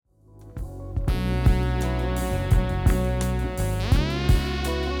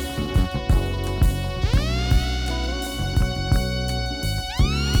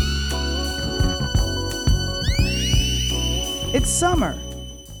summer.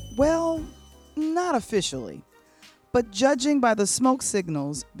 Well, not officially. But judging by the smoke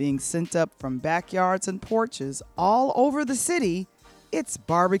signals being sent up from backyards and porches all over the city, it's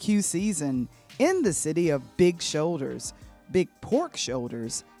barbecue season in the city of big shoulders, big pork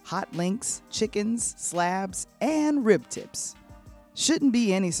shoulders, hot links, chickens, slabs, and rib tips. Shouldn't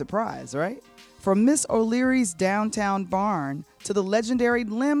be any surprise, right? From Miss O'Leary's downtown barn to the legendary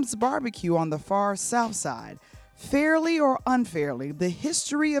Lim's Barbecue on the far south side, fairly or unfairly, the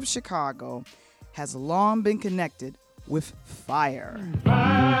history of Chicago has long been connected with fire.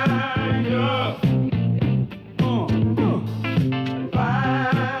 Fire.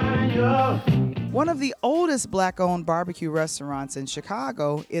 Fire. One of the oldest black-owned barbecue restaurants in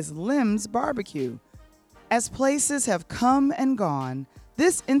Chicago is Lim's Barbecue. As places have come and gone,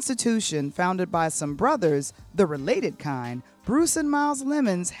 this institution, founded by some brothers, the related kind, Bruce and Miles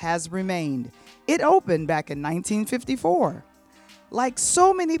Lemons, has remained. It opened back in 1954. Like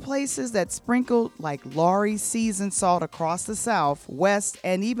so many places that sprinkled like Laurie's seasoned salt across the south, west,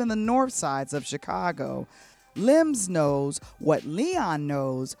 and even the north sides of Chicago, Lim's knows what Leon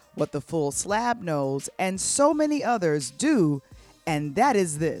knows, what the Full Slab knows, and so many others do, and that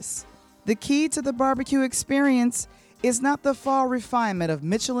is this. The key to the barbecue experience is not the fall refinement of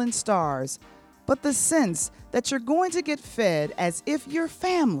Michelin stars, but the sense that you're going to get fed as if you're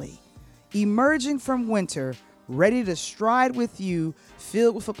family, emerging from winter, ready to stride with you,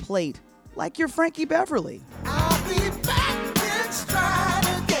 filled with a plate, like you're Frankie Beverly. I'll be back in stride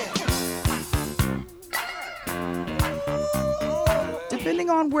again. Depending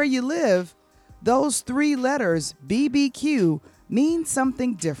on where you live, those three letters, BBQ, mean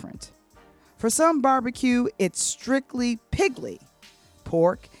something different. For some barbecue, it's strictly pigly,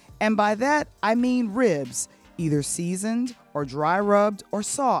 pork, and by that I mean ribs, either seasoned or dry rubbed or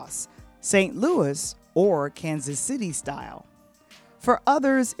sauce, St. Louis or Kansas City style. For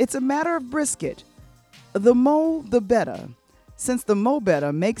others, it's a matter of brisket. The more, the better, since the mo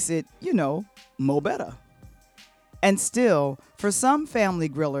better makes it, mo better. And still, for some family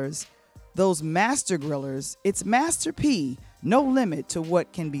grillers, those master grillers, it's Master P, no limit to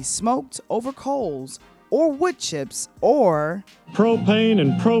what can be smoked over coals or wood chips or propane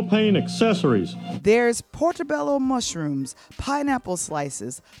and propane accessories. There's portobello mushrooms, pineapple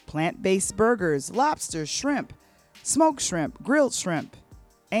slices, plant-based burgers, lobster, shrimp, smoked shrimp, grilled shrimp,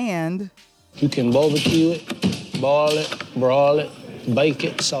 and you can barbecue it, boil it, broil it, bake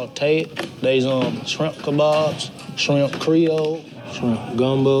it, saute it. There's shrimp kebabs, shrimp creole, shrimp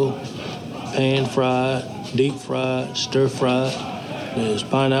gumbo, pan fried, deep fried, stir fried. There's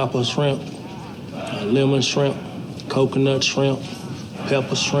pineapple shrimp, lemon shrimp, coconut shrimp,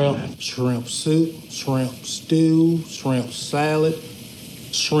 pepper shrimp, shrimp soup, shrimp stew, shrimp salad,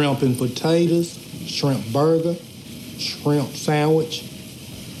 shrimp and potatoes, shrimp burger, shrimp sandwich.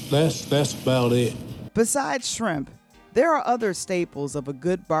 That's about it. Besides shrimp, there are other staples of a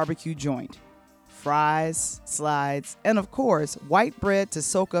good barbecue joint. Fries, slides, and of course, white bread to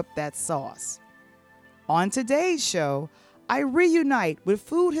soak up that sauce. On today's show, I reunite with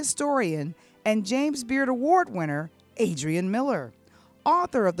food historian and James Beard Award winner Adrian Miller,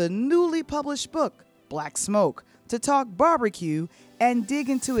 author of the newly published book, Black Smoke, to talk barbecue and dig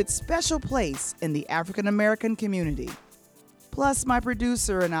into its special place in the African American community. Plus, my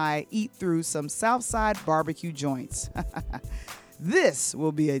producer and I eat through some Southside barbecue joints. This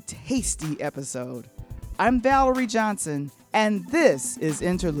will be a tasty episode. I'm Valerie Johnson, and this is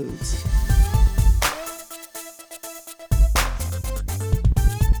Interludes.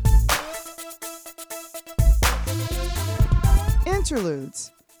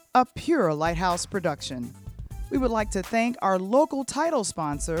 Interludes, a pure Lighthouse production. We would like to thank our local title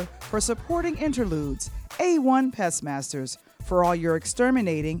sponsor for supporting Interludes, A1 Pestmasters, for all your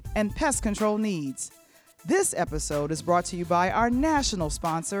exterminating and pest control needs. This episode is brought to you by our national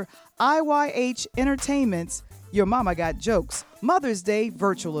sponsor, IYH Entertainment's Your Mama Got Jokes Mother's Day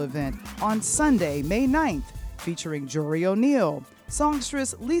virtual event on Sunday, May 9th, featuring Jory O'Neill,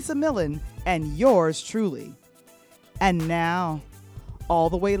 songstress Lisa Millen, and yours truly. And now, all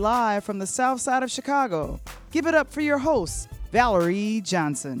the way live from the south side of Chicago, give it up for your host, Valerie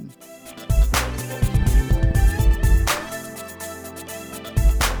Johnson.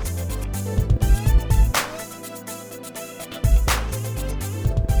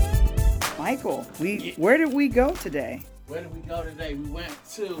 Michael, where did we go today? Where did we go today? We went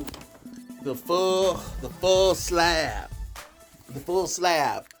to the full slab. The full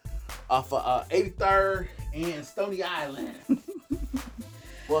slab off of 83rd and Stony Island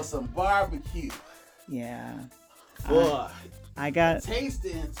for some barbecue. Yeah. For I got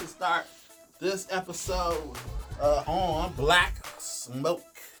tasting to start this episode on Black Smoke.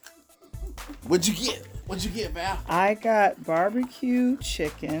 What'd you get? Val? I got barbecue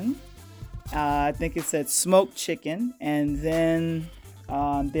chicken. I think it said smoked chicken. And then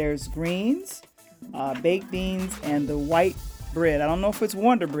there's greens, baked beans, and the white bread. I don't know if it's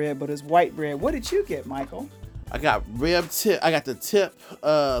Wonder Bread, but it's white bread. What did you get, Michael? I got rib tip. I got the tip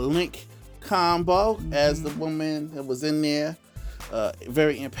link combo as the woman that was in there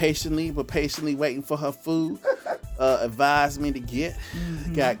very impatiently, but patiently waiting for her food advised me to get.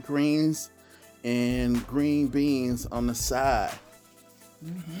 Got greens and green beans on the side.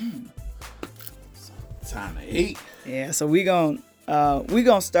 Time to eat. Yeah, so we gonna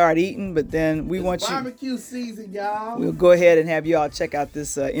start eating, but then it's barbecue season, y'all. We'll go ahead and have y'all check out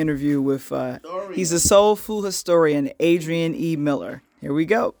this interview with he's a soul food historian, Adrian E. Miller. Here we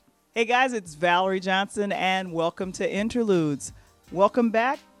go. Hey guys, it's Valerie Johnson, and welcome to Interludes. Welcome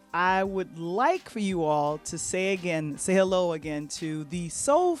back. I would like for you all to say hello again to the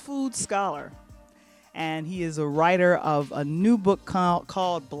soul food scholar. And he is a writer of a new book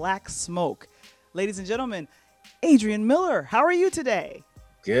called Black Smoke. Ladies and gentlemen, Adrian Miller, how are you today?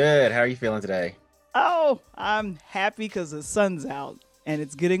 Good. How are you feeling today? Oh, I'm happy because the sun's out and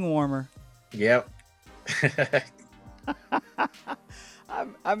it's getting warmer. Yep.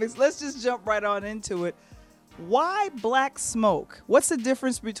 Let's just jump right on into it. Why black smoke? What's the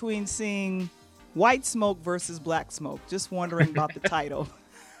difference between seeing white smoke versus black smoke? Just wondering about the title.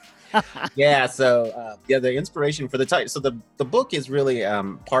 Yeah. So the inspiration for the title. So the book is really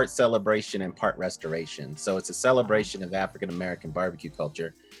part celebration and part restoration. So it's a celebration of African American barbecue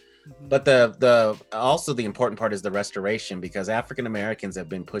culture. But the important part is the restoration, because African Americans have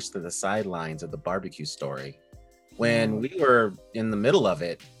been pushed to the sidelines of the barbecue story. When we were in the middle of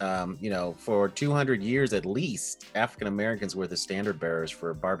it, for 200 years at least, African Americans were the standard bearers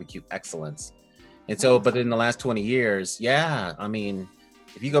for barbecue excellence. And so, but in the last 20 years,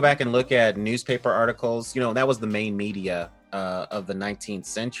 if you go back and look at newspaper articles, that was the main media of the 19th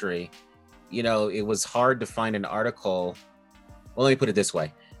century. It was hard to find an article. Well, let me put it this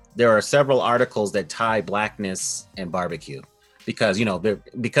way. There are several articles that tie blackness and barbecue because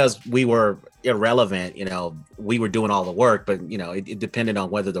we were irrelevant, we were doing all the work, but, it depended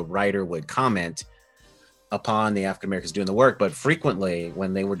on whether the writer would comment upon the African Americans doing the work. But frequently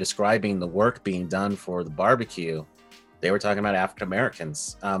when they were describing the work being done for the barbecue, they were talking about African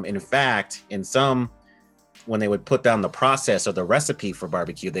Americans. In fact, when they would put down the process or the recipe for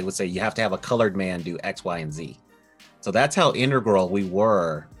barbecue, they would say, you have to have a colored man do X, Y, and Z. So that's how integral we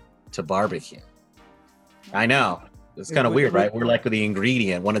were to barbecue. I know. It's kind of weird, right? We're like one of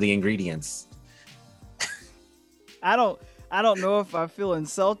the ingredients. I don't know if I feel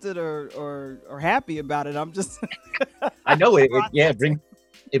insulted or happy about it. I'm just I know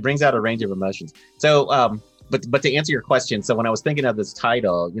it brings out a range of emotions. So But to answer your question, so when I was thinking of this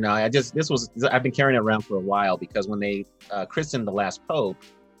title, I've been carrying it around for a while, because when they christened the last pope,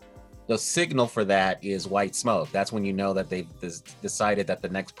 the signal for that is white smoke. That's when you know that they've decided that the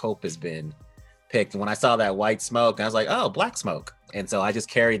next pope has been picked. And when I saw that white smoke, I was like, oh, black smoke. And so I just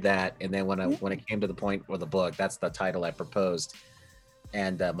carried that. And then when it came to the point for the book, that's the title I proposed.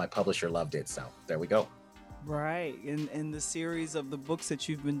 And my publisher loved it. So there we go. Right. In the series of the books that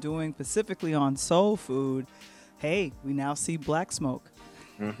you've been doing specifically on soul food, hey, we now see black smoke.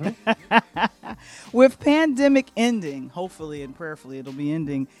 With pandemic ending, hopefully and prayerfully it'll be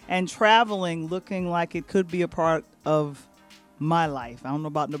ending, and traveling looking like it could be a part of my life. I don't know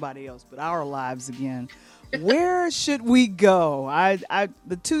about nobody else, but our lives again. Where should we go?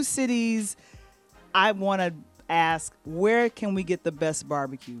 The two cities I want to ask, where can we get the best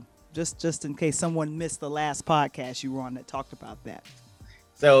barbecue? Just in case someone missed the last podcast you were on that talked about that.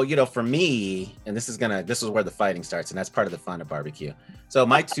 So, for me, and this is where the fighting starts, and that's part of the fun of barbecue. So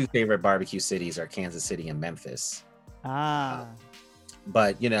my two favorite barbecue cities are Kansas City and Memphis.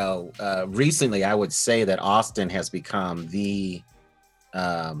 But, recently I would say that Austin has become the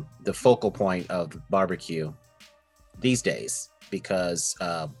focal point of barbecue these days, because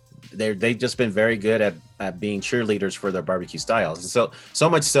they've just been very good at being cheerleaders for their barbecue styles. So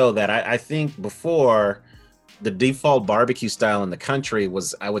much so that I think before, the default barbecue style in the country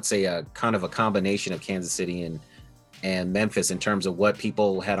was, I would say, a kind of a combination of Kansas City and Memphis in terms of what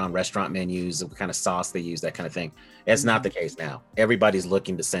people had on restaurant menus, what kind of sauce they use, that kind of thing. It's not the case now. Everybody's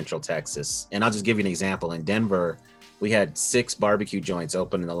looking to Central Texas. And I'll just give you an example. In Denver, we had 6 barbecue joints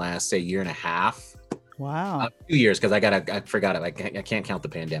open in the last, say, year and a half. Wow. 2 years, because I forgot it. I can't count the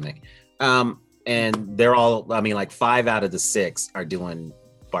pandemic. And they're all, 5 out of the 6 are doing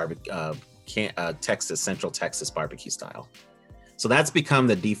Central Texas barbecue style. So that's become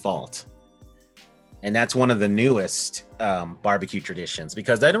the default. And that's one of the newest barbecue traditions,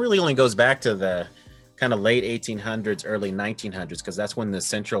 because that really only goes back to the kind of late 1800s, early 1900s, because that's when the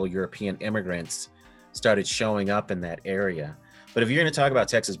Central European immigrants started showing up in that area. But if you're going to talk about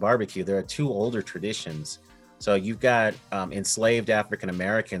Texas barbecue, there are two older traditions. So you've got enslaved African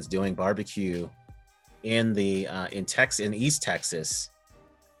Americans doing barbecue in East Texas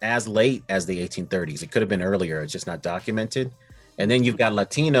as late as the 1830s. It could have been earlier, it's just not documented. And then you've got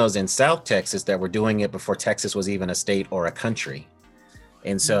Latinos in South Texas that were doing it before Texas was even a state or a country.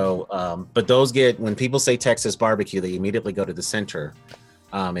 And so, but those when people say Texas barbecue, they immediately go to the center.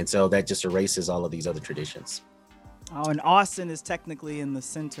 And so that just erases all of these other traditions. Oh, and Austin is technically in the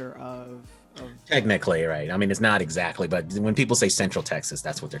center of... Technically, right. I mean, it's not exactly, but when people say Central Texas,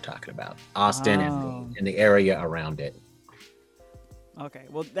 that's what they're talking about. Austin and the area around it. Okay,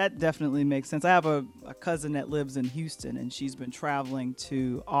 well, that definitely makes sense. I have a cousin that lives in Houston, and she's been traveling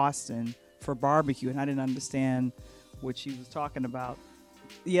to Austin for barbecue, and I didn't understand what she was talking about.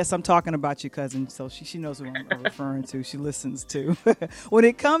 Yes, I'm talking about your cousin, so she knows who I'm referring to. She listens to. When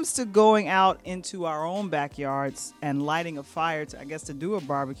it comes to going out into our own backyards and lighting a fire to do a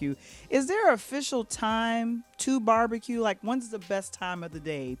barbecue, is there an official time to barbecue? Like, when's the best time of the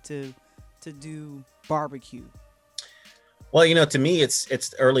day to do barbecue? Well, to me,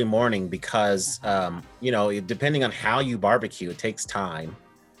 it's early morning because, depending on how you barbecue, it takes time.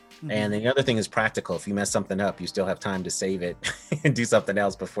 Mm-hmm. And the other thing is practical. If you mess something up, you still have time to save it and do something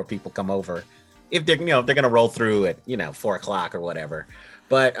else before people come over. If they're going to roll through at, 4:00 or whatever.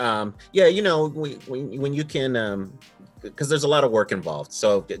 But when you can, because there's a lot of work involved.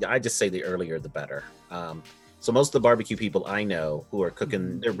 So I just say the earlier, the better. So most of the barbecue people I know who are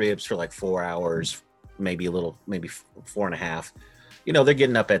cooking their ribs for like 4 hours, maybe 4.5, they're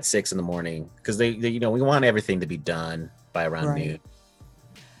getting up at 6 a.m. because they we want everything to be done by around noon.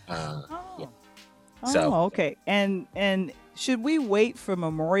 Okay. And should we wait for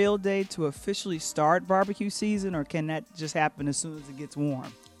Memorial Day to officially start barbecue season, or can that just happen as soon as it gets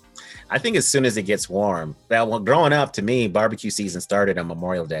warm? I think as soon as it gets warm. Well, growing up, to me, barbecue season started on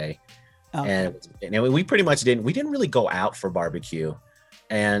Memorial Day. Okay. And we pretty much didn't really go out for barbecue.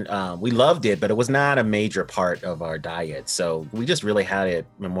 And we loved it, but it was not a major part of our diet. So we just really had it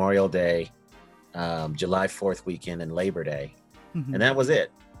Memorial Day, July 4th weekend, and Labor Day. Mm-hmm. And that was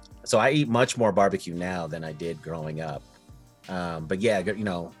it. So I eat much more barbecue now than I did growing up. But yeah,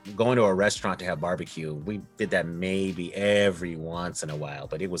 going to a restaurant to have barbecue, we did that maybe every once in a while,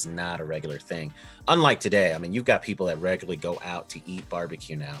 but it was not a regular thing. Unlike today, I mean, you've got people that regularly go out to eat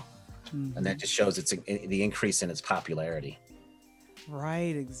barbecue now. Mm-hmm. And that just shows the increase in its popularity.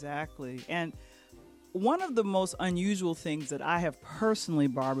 Right, exactly. And one of the most unusual things that I have personally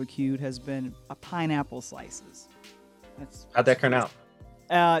barbecued has been a pineapple slices. How'd that turn out?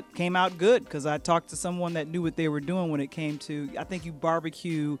 Came out good because I talked to someone that knew what they were doing when it came to, I think you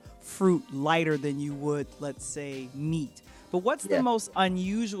barbecue fruit lighter than you would, let's say, meat. But what's the most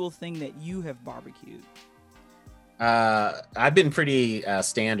unusual thing that you have barbecued? I've been pretty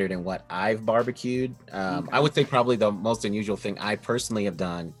standard in what I've barbecued. I would say probably the most unusual thing I personally have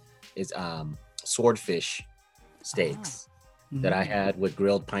done is swordfish steaks that I had with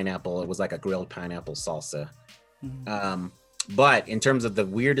grilled pineapple. It was like a grilled pineapple salsa. Mm-hmm. But in terms of the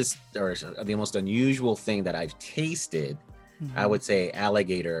weirdest or the most unusual thing that I've tasted, I would say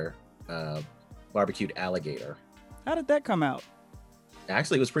barbecued alligator. How did that come out?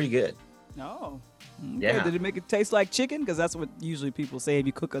 Actually, it was pretty good. Oh, okay. Yeah. Did it make it taste like chicken? Because that's what usually people say. If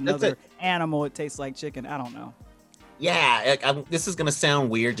you cook another animal, it tastes like chicken. I don't know. Yeah, this is gonna sound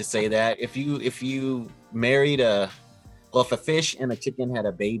weird to say that. If you married if a fish and a chicken had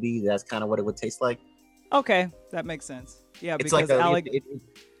a baby, that's kind of what it would taste like. Okay, that makes sense. Yeah, it's because like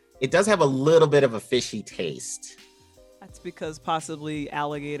it does have a little bit of a fishy taste. That's because possibly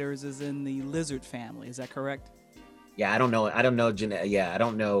alligators is in the lizard family. Is that correct? Yeah, I don't know. I don't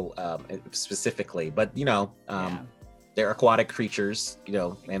know specifically, but they're aquatic creatures.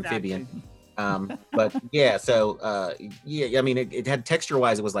 Amphibian. Exactly. But yeah, so I mean, it had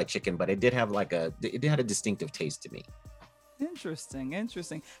texture-wise, it was like chicken, but it did have it had a distinctive taste to me.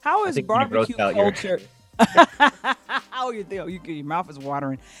 Interesting. How is barbecue culture? Your mouth is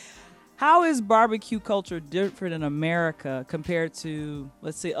watering. How is barbecue culture different in America compared to,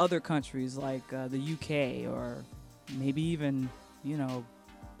 let's say, other countries like the UK or maybe even,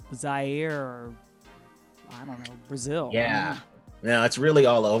 Zaire or, I don't know, Brazil? Yeah. No, it's really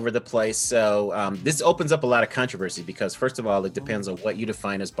all over the place. So this opens up a lot of controversy because, first of all, it depends on what you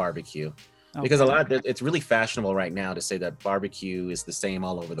define as barbecue. Okay. Because it's really fashionable right now to say that barbecue is the same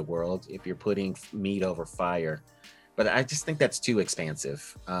all over the world if you're putting meat over fire. But I just think that's too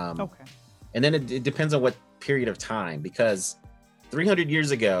expansive. Okay. And then it depends on what period of time, because 300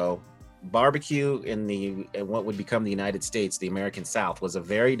 years ago, barbecue in what would become the United States, the American South, was a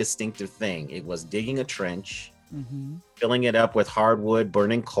very distinctive thing. It was digging a trench, filling it up with hardwood,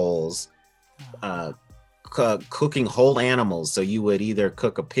 burning coals, cooking whole animals. So you would either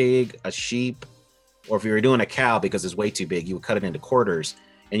cook a pig, a sheep, or if you were doing a cow, because it's way too big, you would cut it into quarters,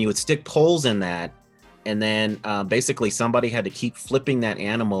 and you would stick poles in that. And then basically somebody had to keep flipping that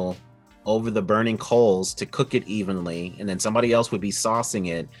animal over the burning coals to cook it evenly, and then somebody else would be saucing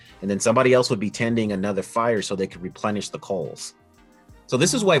it, and then somebody else would be tending another fire so they could replenish the coals. So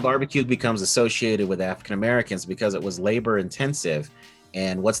this is why barbecue becomes associated with African Americans, because it was labor intensive.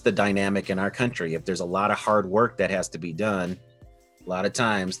 And what's the dynamic in our country? If there's a lot of hard work that has to be done, a lot of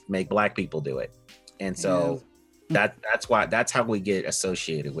times make Black people do it. And so that's how we get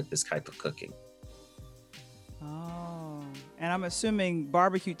associated with this type of cooking. And I'm assuming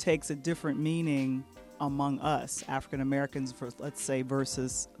barbecue takes a different meaning among us, African Americans, for let's say,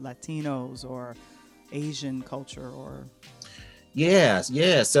 versus Latinos or Asian culture, or. Yeah.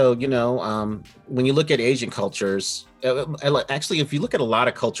 So, when you look at Asian cultures, actually, if you look at a lot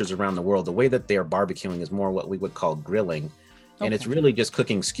of cultures around the world, the way that they are barbecuing is more what we would call grilling. And it's really just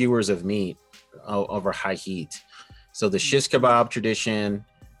cooking skewers of meat over high heat. So the shish kebab tradition,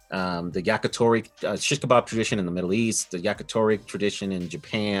 the yakitori shish kebab tradition in the Middle East, the yakitori tradition in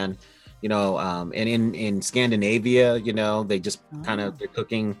Japan, and in Scandinavia, they just they're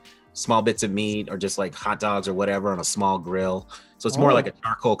cooking small bits of meat or just like hot dogs or whatever on a small grill. So it's more like a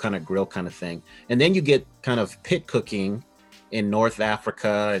charcoal kind of grill kind of thing. And then you get kind of pit cooking in North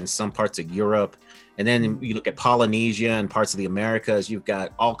Africa and some parts of Europe. And then you look at Polynesia and parts of the Americas, you've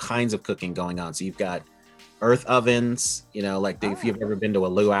got all kinds of cooking going on. So you've got earth ovens, if you've ever been to a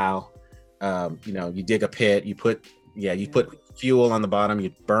luau, you dig a pit, you put fuel on the bottom, you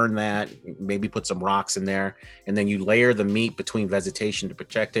burn that, maybe put some rocks in there, and then you layer the meat between vegetation to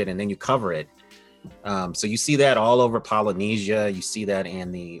protect it, and then you cover it. So you see that all over Polynesia, you see that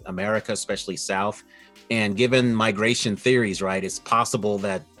in the America, especially South. And given migration theories, right, it's possible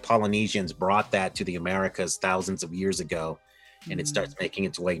that Polynesians brought that to the Americas thousands of years ago, and it starts making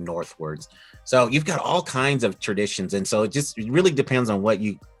its way northwards. So you've got all kinds of traditions. And so it really depends on what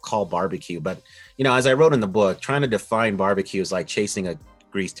you call barbecue. But, as I wrote in the book, trying to define barbecue is like chasing a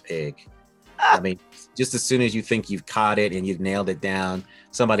greased pig. I mean, just as soon as you think you've caught it and you've nailed it down,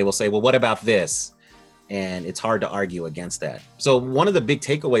 somebody will say, well, what about this? And it's hard to argue against that. So one of the big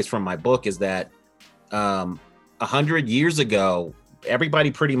takeaways from my book is that 100 years ago, everybody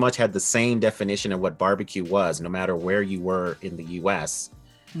pretty much had the same definition of what barbecue was, no matter where you were in the U.S.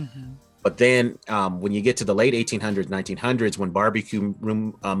 But then when you get to the late 1800s, 1900s, when barbecue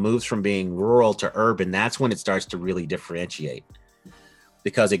moves from being rural to urban, that's when it starts to really differentiate,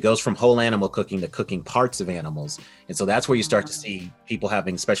 because it goes from whole animal cooking to cooking parts of animals. And so that's where you start to see people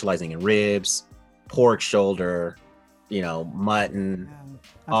specializing in ribs, pork shoulder, mutton,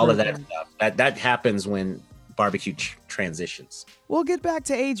 all of that stuff. That happens when barbecue transitions. We'll get back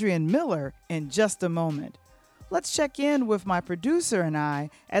to Adrian Miller in just a moment. Let's check in with my producer and I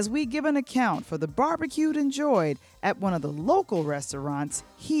as we give an account for the barbecue enjoyed at one of the local restaurants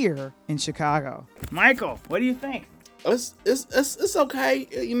here in Chicago. Michael, what do you think? It's okay.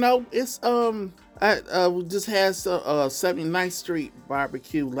 It's I just had 79th Street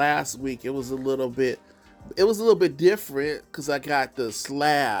barbecue last week. It was a little bit different because I got the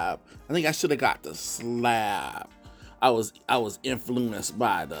slab. I think I should have got the slab. I was influenced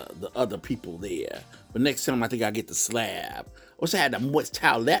by the other people there. But next time I think I'll get the slab. I wish I had the moist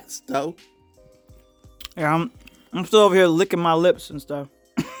towelettes though. Yeah, I'm still over here licking my lips and stuff.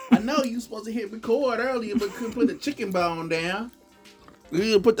 I know you supposed to hit record earlier, but couldn't put the chicken bone down. If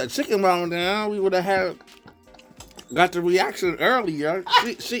you put the chicken bone down, we would have got the reaction earlier.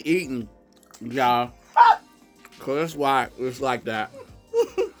 She eating, y'all. Cause that's why it's like that.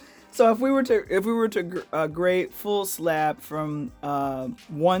 So if we were to grade full slab from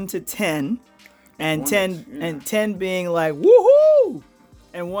 1 to 10, and 10 being like woohoo,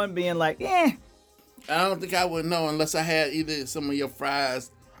 and 1 being like eh. I don't think I would know unless I had either some of your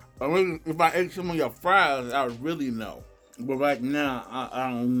fries. Or if I ate some of your fries, I would really know. But right now, I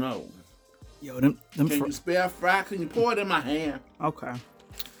don't know. Yo, them Can you spare fry? Can you pour it in my hand? Okay.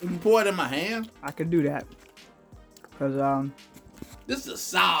 Can you pour it in my hand? I could do that. Cause this is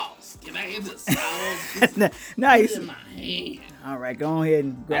sauce. Can I get the sauce? Nice. Put it in my hand. All right, go ahead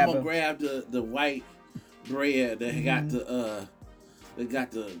and grab it. I'm gonna grab the white bread that got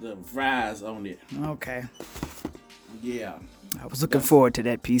the fries on it. Okay. Yeah. I was looking forward to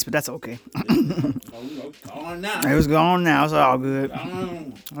that piece, but that's okay. It's gone now. It was gone now. It's all good.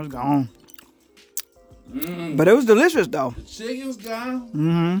 Gone. It was gone. But it was delicious though. The chicken's gone.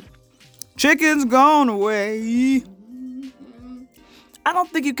 Mm-hmm. Chicken's gone away. I don't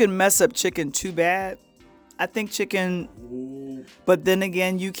think you can mess up chicken too bad. I think chicken, but then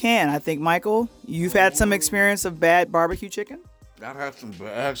again, you can. I think, Michael, you've had some experience of bad barbecue chicken? I've had some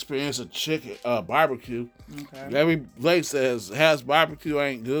bad experience of chicken barbecue. Okay. Every place that has barbecue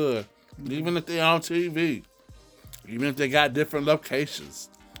ain't good. Even if they're on TV. Even if they got different locations.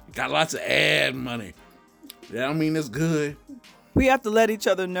 Got lots of ad money. That don't mean it's good. We have to let each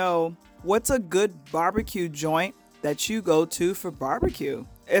other know what's a good barbecue joint that you go to for barbecue.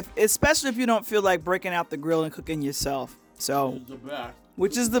 Especially if you don't feel like breaking out the grill and cooking yourself. So,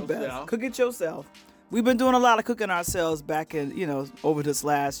 which is the best. Cook it yourself. We've been doing a lot of cooking ourselves back in, over this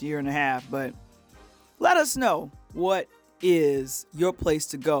last year and a half. But let us know what is your place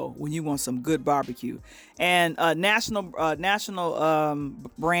to go when you want some good barbecue. And national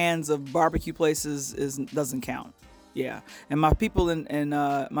brands of barbecue places doesn't count. Yeah, and my people in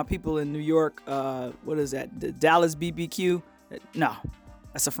New York, what is that? The Dallas BBQ? No,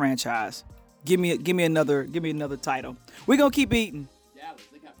 that's a franchise. Give me another title. We're gonna keep eating. Dallas,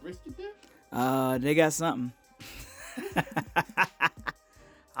 they got brisket there? They got something.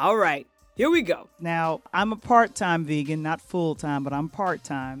 All right, here we go. Now, I'm a part-time vegan, not full-time, but I'm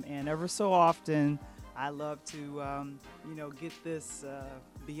part-time, and ever so often, I love to, get this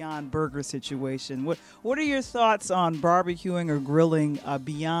Beyond Burger situation. What are your thoughts on barbecuing or grilling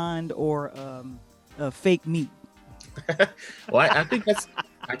Beyond or fake meat? Well, I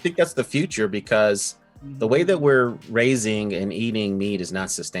think that's the future, because the way that we're raising and eating meat is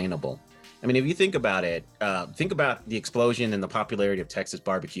not sustainable. I mean, if you think about it, think about the explosion in the popularity of Texas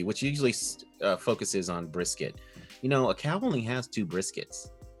barbecue, which usually focuses on brisket. A cow only has 2 briskets.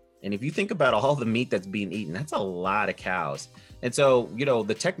 And if you think about all the meat that's being eaten, that's a lot of cows. And so,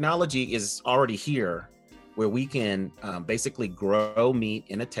 the technology is already here where we can basically grow meat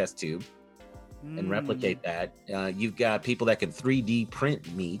in a test tube and replicate that. You've got people that can 3D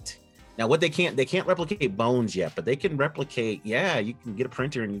print meat. Now, what they can't replicate bones yet, but they can replicate, you can get a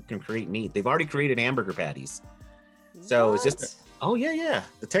printer and you can create meat. They've already created hamburger patties. So it's just,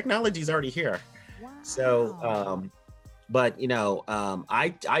 the technology is already here. Wow. So, but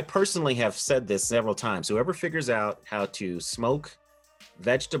I personally have said this several times. Whoever figures out how to smoke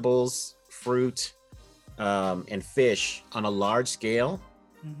vegetables, fruit, and fish on a large scale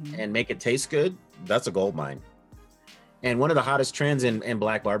and make it taste good, that's a gold mine. And one of the hottest trends in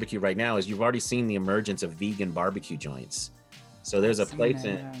black barbecue right now is you've already seen the emergence of vegan barbecue joints. So there's a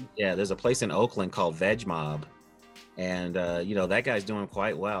place in Oakland called Veg Mob, and that guy's doing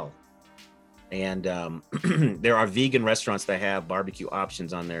quite well. And there are vegan restaurants that have barbecue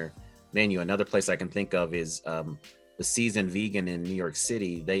options on their menu. Another place I can think of is the Seasoned Vegan in New York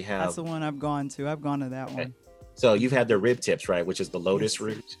City. They have. That's the one I've gone to. I've gone to that one. So you've had their rib tips, right? Which is the lotus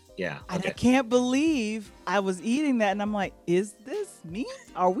root. Yeah. And I can't believe I was eating that, and I'm like, "Is this meat?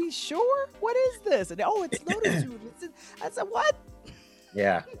 Are we sure? What is this?" And it's lotus root. I said, "What?"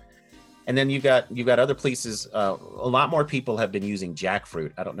 Yeah. And then you've got other places. A lot more people have been using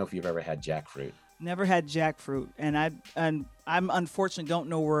jackfruit. I don't know if you've ever had jackfruit. Never had jackfruit, and I'm unfortunately don't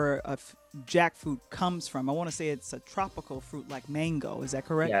know where jackfruit comes from. I want to say it's a tropical fruit like mango. Is that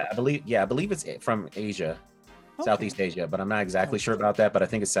correct? Yeah, I believe it's from Asia. Southeast Asia, but I'm not exactly sure about that, but I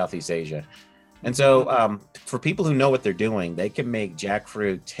think it's Southeast Asia. And so for people who know what they're doing, they can make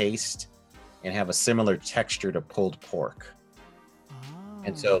jackfruit taste and have a similar texture to pulled pork.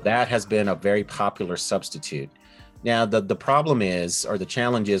 And so that has been a very popular substitute. Now, the problem is, or the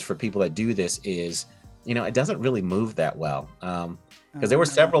challenge is for people that do this is, it doesn't really move that well. Because there were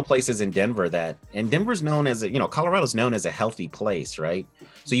several places in Denver and Denver's known as Colorado's known as a healthy place, right?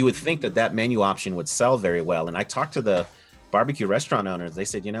 So you would think that menu option would sell very well. And I talked to the barbecue restaurant owners. They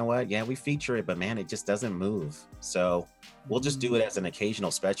said, you know what? Yeah, we feature it, but man, it just doesn't move. So we'll just do it as an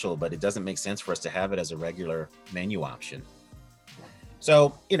occasional special, but it doesn't make sense for us to have it as a regular menu option.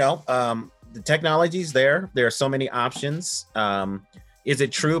 So, the technology's there. There are so many options. Is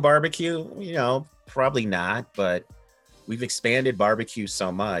it true barbecue? Probably not, but we've expanded barbecue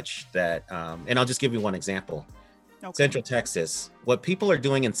so much that, and I'll just give you one example. Okay. Central Texas. What people are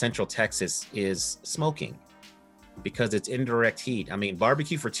doing in Central Texas is smoking because it's indirect heat. I mean,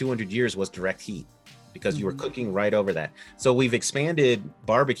 barbecue for 200 years was direct heat because you were cooking right over that. So we've expanded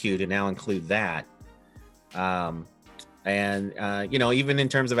barbecue to now include that. Even in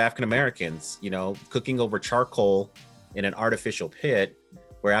terms of African Americans, cooking over charcoal in an artificial pit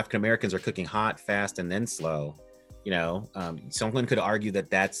where African Americans are cooking hot, fast, and then slow. Someone could argue that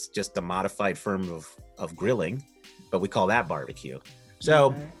that's just a modified form of grilling, but we call that barbecue.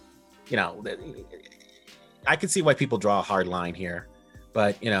 So, I can see why people draw a hard line here,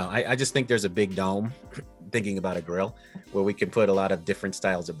 but I just think there's a big dome thinking about a grill where we can put a lot of different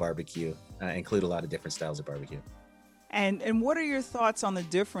styles of barbecue, include a lot of different styles of barbecue. And what are your thoughts on the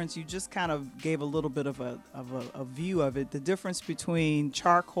difference? You just kind of gave a little bit of a view of it. The difference between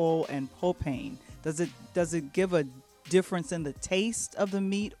charcoal and propane. Does it give a difference in the taste of the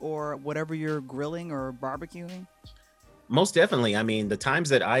meat or whatever you're grilling or barbecuing? Most definitely. I mean, the times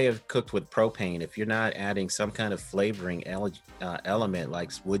that I have cooked with propane, if you're not adding some kind of flavoring element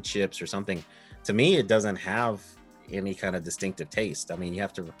like wood chips or something, to me, it doesn't have any kind of distinctive taste. I mean,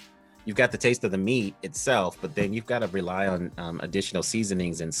 you've got the taste of the meat itself, but then you've got to rely on additional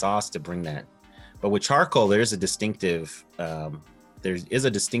seasonings and sauce to bring that. But with charcoal, there's a distinctive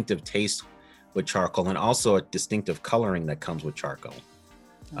taste with charcoal, and also a distinctive coloring that comes with charcoal.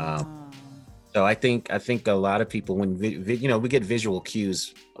 So I think a lot of people, when we get visual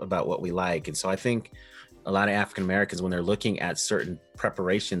cues about what we like, and so I think a lot of African Americans, when they're looking at certain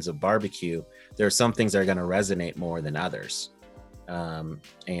preparations of barbecue, there are some things that are going to resonate more than others.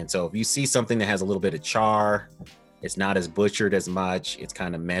 And so if you see something that has a little bit of char, it's not as butchered as much, it's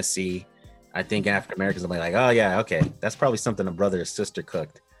kind of messy, I think African Americans will be like, oh yeah, okay, that's probably something a brother or sister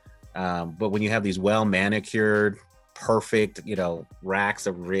cooked. But when you have these well manicured, perfect, racks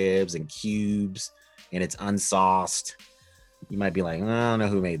of ribs and cubes, and it's unsauced, you might be like, I don't know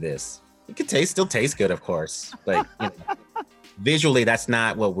who made this. It could still taste good, of course, but visually, that's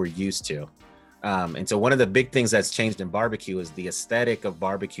not what we're used to. And so one of the big things that's changed in barbecue is the aesthetic of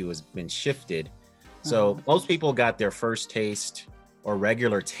barbecue has been shifted. So most people got their first taste or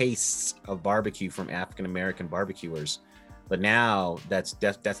regular tastes of barbecue from African American barbecuers, but now that's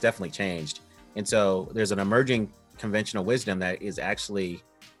definitely changed. And so there's an emerging conventional wisdom that is actually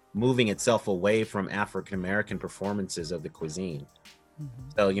moving itself away from African American performances of the cuisine.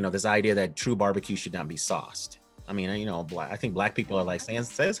 So this idea that true barbecue should not be sauced. I mean, I think black people are like,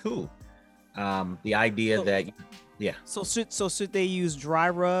 says who? The idea that So should they use dry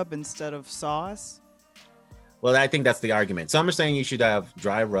rub instead of sauce? Well, I think that's the argument. Some are saying you should have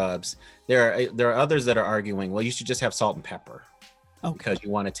dry rubs. There are others that are arguing, well, you should just have salt and pepper because you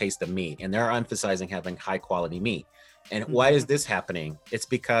want to taste the meat, and they're emphasizing having high quality meat. And why is this happening? It's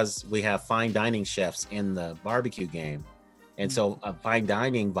because we have fine dining chefs in the barbecue game. And so a fine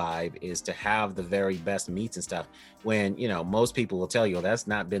dining vibe is to have the very best meats and stuff, when, most people will tell you, well, that's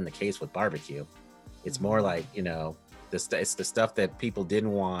not been the case with barbecue. It's more like, it's the stuff that people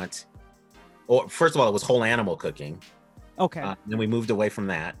didn't want. Or first of all, it was whole animal cooking. Okay. Then we moved away from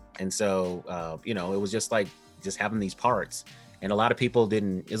that. And so, it was just like just having these parts. And a lot of people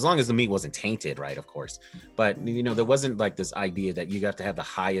didn't, as long as the meat wasn't tainted, right, of course. But, there wasn't like this idea that you have to have the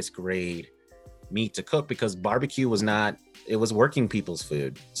highest grade meat to cook, because barbecue was working people's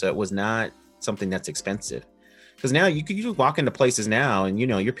food. So it was not something that's expensive. Because now you walk into places now and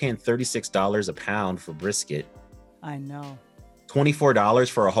you're paying $36 a pound for brisket. I know. $24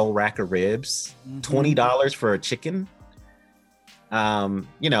 for a whole rack of ribs, $20 for a chicken.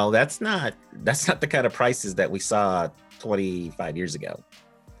 That's not the kind of prices that we saw 25 years ago.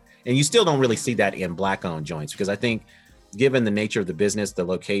 And you still don't really see that in black owned joints, because I think given the nature of the business, the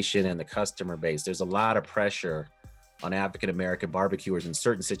location, and the customer base, there's a lot of pressure on African American barbecuers in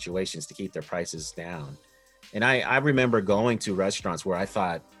certain situations to keep their prices down. And I remember going to restaurants where I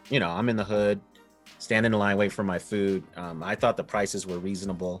thought, I'm in the hood, standing in line, waiting for my food. I thought the prices were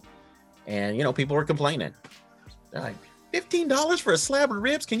reasonable, and people were complaining. They're like, $15 for a slab of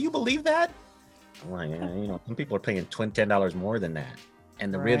ribs? Can you believe that? I'm like, some people are paying $10 more than that,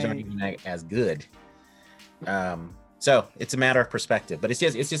 and the ribs aren't even as good. So it's a matter of perspective, but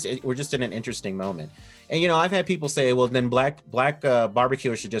we're just in an interesting moment. And I've had people say, well, then black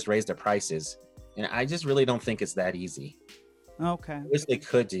barbecuers should just raise their prices, and I just really don't think it's that easy. Okay. I wish they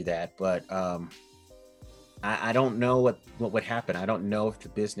could do that, but I don't know what would happen. I don't know if the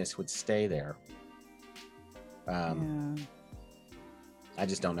business would stay there. I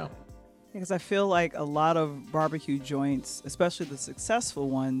just don't know. Because I feel like a lot of barbecue joints, especially the successful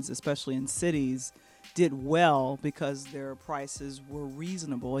ones, especially in cities, did well because their prices were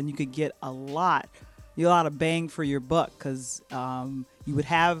reasonable, and you could get a lot of bang for your buck, because you would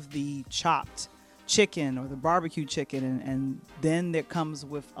have the chopped chicken or the barbecue chicken, and then there comes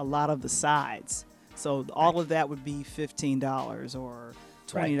with a lot of the sides. So all of that would be $15 or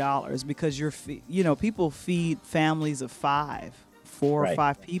 $20 because people feed families of four or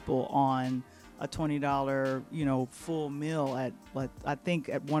five people on a $20 full meal at, I think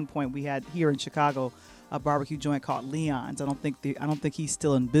at one point we had here in Chicago a barbecue joint called Leon's. I don't think he's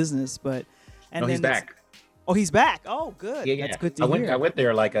still in business, but he's back. Oh, he's back. Oh, good. Yeah. That's good to hear. I went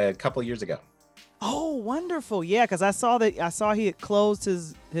there like a couple of years ago. Oh, wonderful. Yeah, because I saw he had closed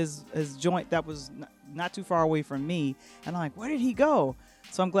his joint that was not too far away from me, and I'm like, where did he go?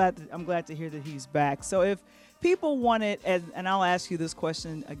 So I'm glad to hear that he's back. So if people wanted, and I'll ask you this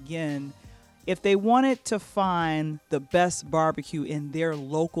question again, if they wanted to find the best barbecue in their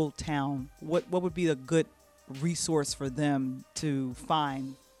local town, what would be a good resource for them to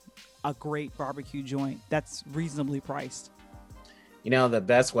find a great barbecue joint that's reasonably priced? The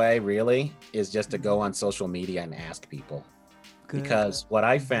best way really is just to go on social media and ask people. Good. Because what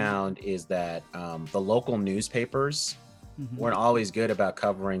I found is that the local newspapers weren't always good about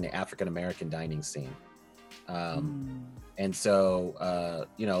covering the African American dining scene. And so,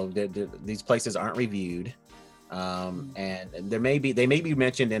 these places aren't reviewed. And they may be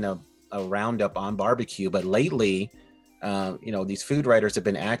mentioned in a roundup on barbecue, but lately, these food writers have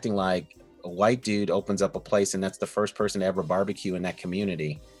been acting like a white dude opens up a place and that's the first person to ever barbecue in that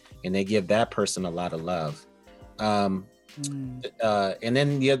community. And they give that person a lot of love. And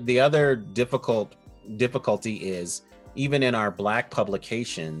then the other difficulty is even in our Black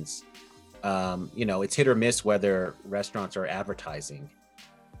publications, it's hit or miss whether restaurants are advertising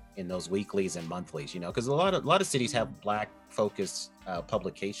in those weeklies and monthlies, because a lot of cities have Black focused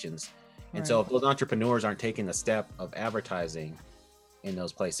publications. And so if those entrepreneurs aren't taking the step of advertising in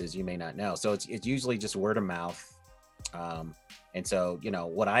those places, you may not know. So it's usually just word of mouth. And so,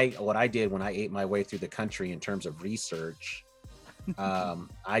 what I did when I ate my way through the country in terms of research,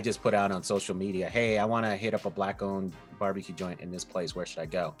 I just put out on social media, hey, I want to hit up a Black owned barbecue joint in this place. Where should I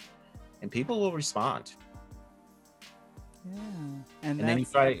go? And people will respond. Yeah. And then you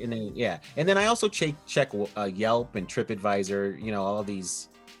try, and then, yeah. And then I also check Yelp and TripAdvisor, all these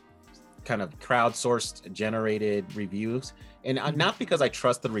kind of crowdsourced generated reviews. And not because I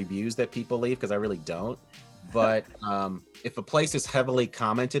trust the reviews that people leave, because I really don't. But if a place is heavily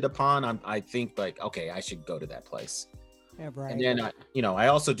commented upon, I think like, okay, I should go to that place. Yeah, right. And then, I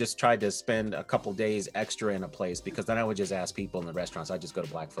also just tried to spend a couple days extra in a place, because then I would just ask people in the restaurants. I just go to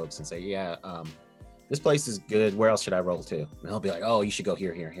Black folks and say, yeah, this place is good. Where else should I roll to? And they'll be like, oh, you should go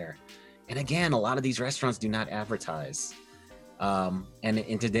here, here, here. And again, a lot of these restaurants do not advertise. And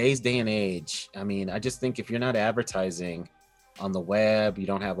in today's day and age, I just think if you're not advertising on the web, you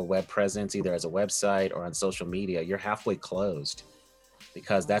don't have a web presence either as a website or on social media, you're halfway closed,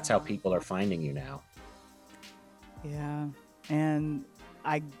 because that's how people are finding you now. Yeah. And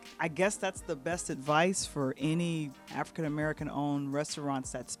I guess that's the best advice for any African American owned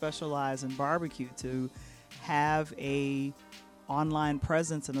restaurants that specialize in barbecue, to have a online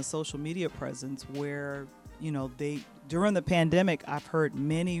presence and a social media presence where, during the pandemic, I've heard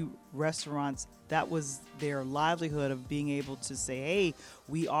many restaurants, that was their livelihood, of being able to say, hey,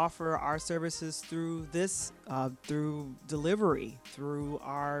 we offer our services through this, through delivery, through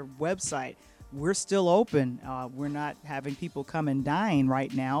our website. We're still open. We're not having people come and dine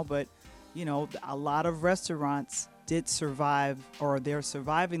right now, but, a lot of restaurants did survive, or they're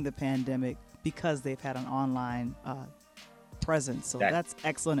surviving the pandemic because they've had an online presence. So that's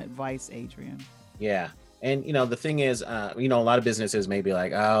excellent advice, Adrian. Yeah. And, the thing is, a lot of businesses may be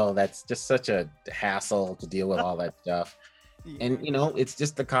like, oh, that's just such a hassle to deal with all that stuff. Yeah. And, it's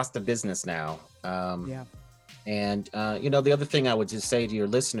just the cost of business now. Yeah. And, the other thing I would just say to your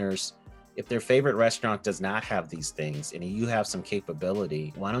listeners, if their favorite restaurant does not have these things and you have some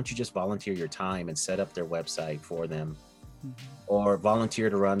capability, why don't you just volunteer your time and set up their website for them, or volunteer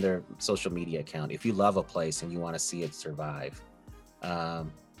to run their social media account if you love a place and you want to see it survive.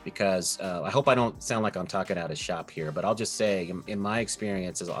 Because I hope I don't sound like I'm talking out of shop here, but I'll just say, in my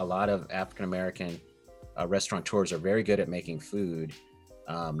experience, is a lot of African American restaurateurs are very good at making food,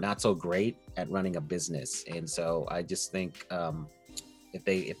 not so great at running a business. And so I just think if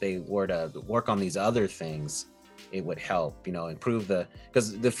they were to work on these other things, it would help, improve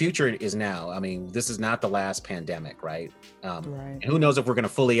because the future is now. This is not the last pandemic, right? Right. And who knows if we're going to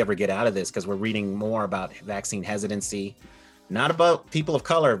fully ever get out of this, because we're reading more about vaccine hesitancy. Not about people of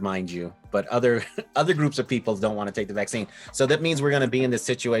color, mind you, but other groups of people don't want to take the vaccine. So that means we're going to be in this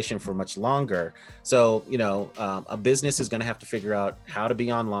situation for much longer. So, a business is going to have to figure out how to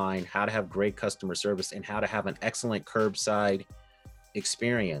be online, how to have great customer service, and how to have an excellent curbside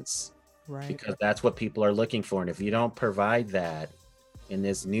experience. Right. Because that's what people are looking for. And if you don't provide that in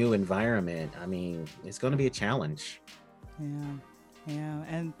this new environment, it's going to be a challenge. Yeah.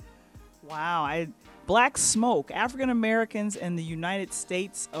 And wow, Black Smoke, African Americans in the United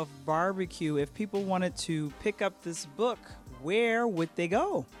States of Barbecue. If people wanted to pick up this book, where would they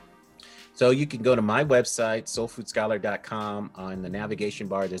go? So you can go to my website, soulfoodscholar.com. On the navigation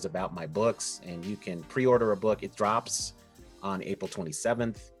bar, there's about my books, and you can pre-order a book. It drops on April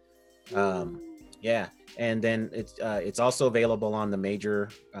 27th. Yeah. And then it's also available on the major,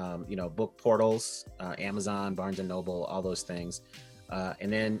 book portals, Amazon, Barnes and Noble, all those things. And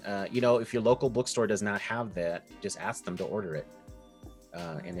then, if your local bookstore does not have that, just ask them to order it.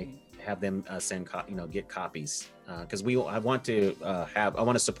 And they have them get copies. Because I want to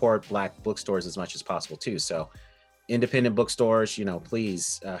support Black bookstores as much as possible too. So independent bookstores,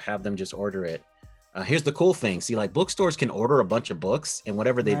 please have them just order it. Here's the cool thing. See, like bookstores can order a bunch of books, and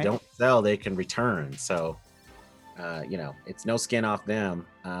whatever they don't sell, they can return. So, it's no skin off them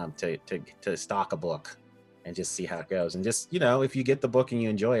to stock a book and just see how it goes. And just, if you get the book and you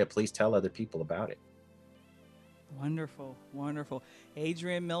enjoy it, please tell other people about it. Wonderful, wonderful.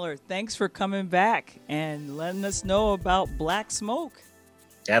 Adrian Miller, thanks for coming back and letting us know about Black Smoke.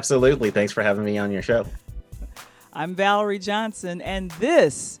 Absolutely. Thanks for having me on your show. I'm Valerie Johnson, and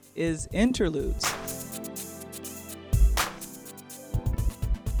this is Interludes.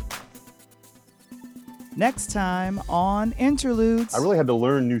 Next time on Interludes. I really had to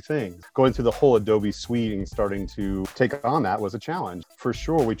learn new things. Going through the whole Adobe suite and starting to take on that was a challenge. For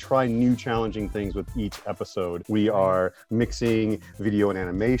sure, we try new challenging things with each episode. We are mixing video and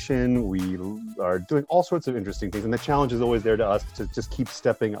animation. We are doing all sorts of interesting things. And the challenge is always there to us to just keep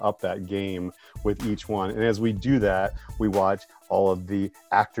stepping up that game with each one. And as we do that, we watch all of the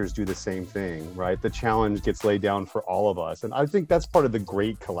actors do the same thing, right? The challenge gets laid down for all of us. And I think that's part of the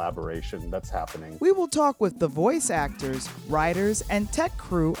great collaboration that's happening. We will talk with the voice actors, writers, and tech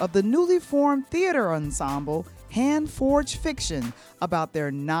crew of the newly formed theater ensemble, Hand Forged Fiction, about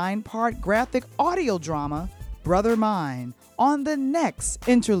their 9-part graphic audio drama, Brother Mine, on the next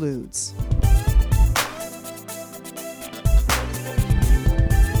Interludes.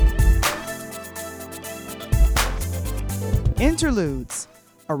 Interludes,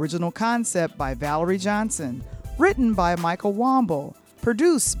 original concept by Valerie Johnson, written by Michael Wamble,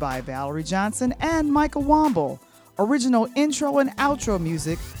 produced by Valerie Johnson and Michael Wamble. Original intro and outro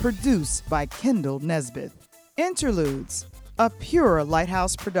music produced by Kendall Nesbitt. Interludes, a pure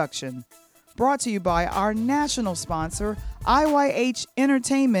Lighthouse production. Brought to you by our national sponsor, IYH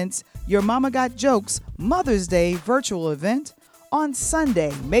Entertainment's Your Mama Got Jokes Mother's Day virtual event on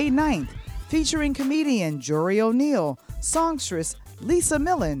Sunday, May 9th, featuring comedian Jory O'Neill, songstress Lisa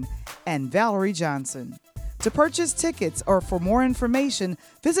Millen, and Valerie Johnson. To purchase tickets or for more information,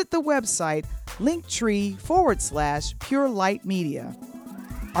 visit the website linktree/Pure Light Media.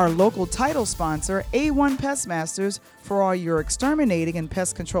 Our local title sponsor, A1 Pestmasters, for all your exterminating and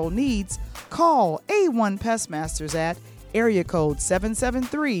pest control needs, call A1 Pestmasters at area code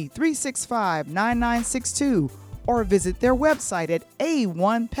 773-365-9962 or visit their website at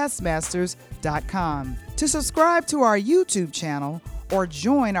a1pestmasters.com. To subscribe to our YouTube channel or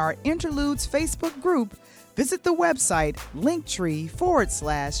join our Interludes Facebook group, visit the website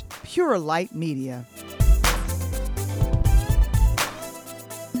linktree/Pure Light Media.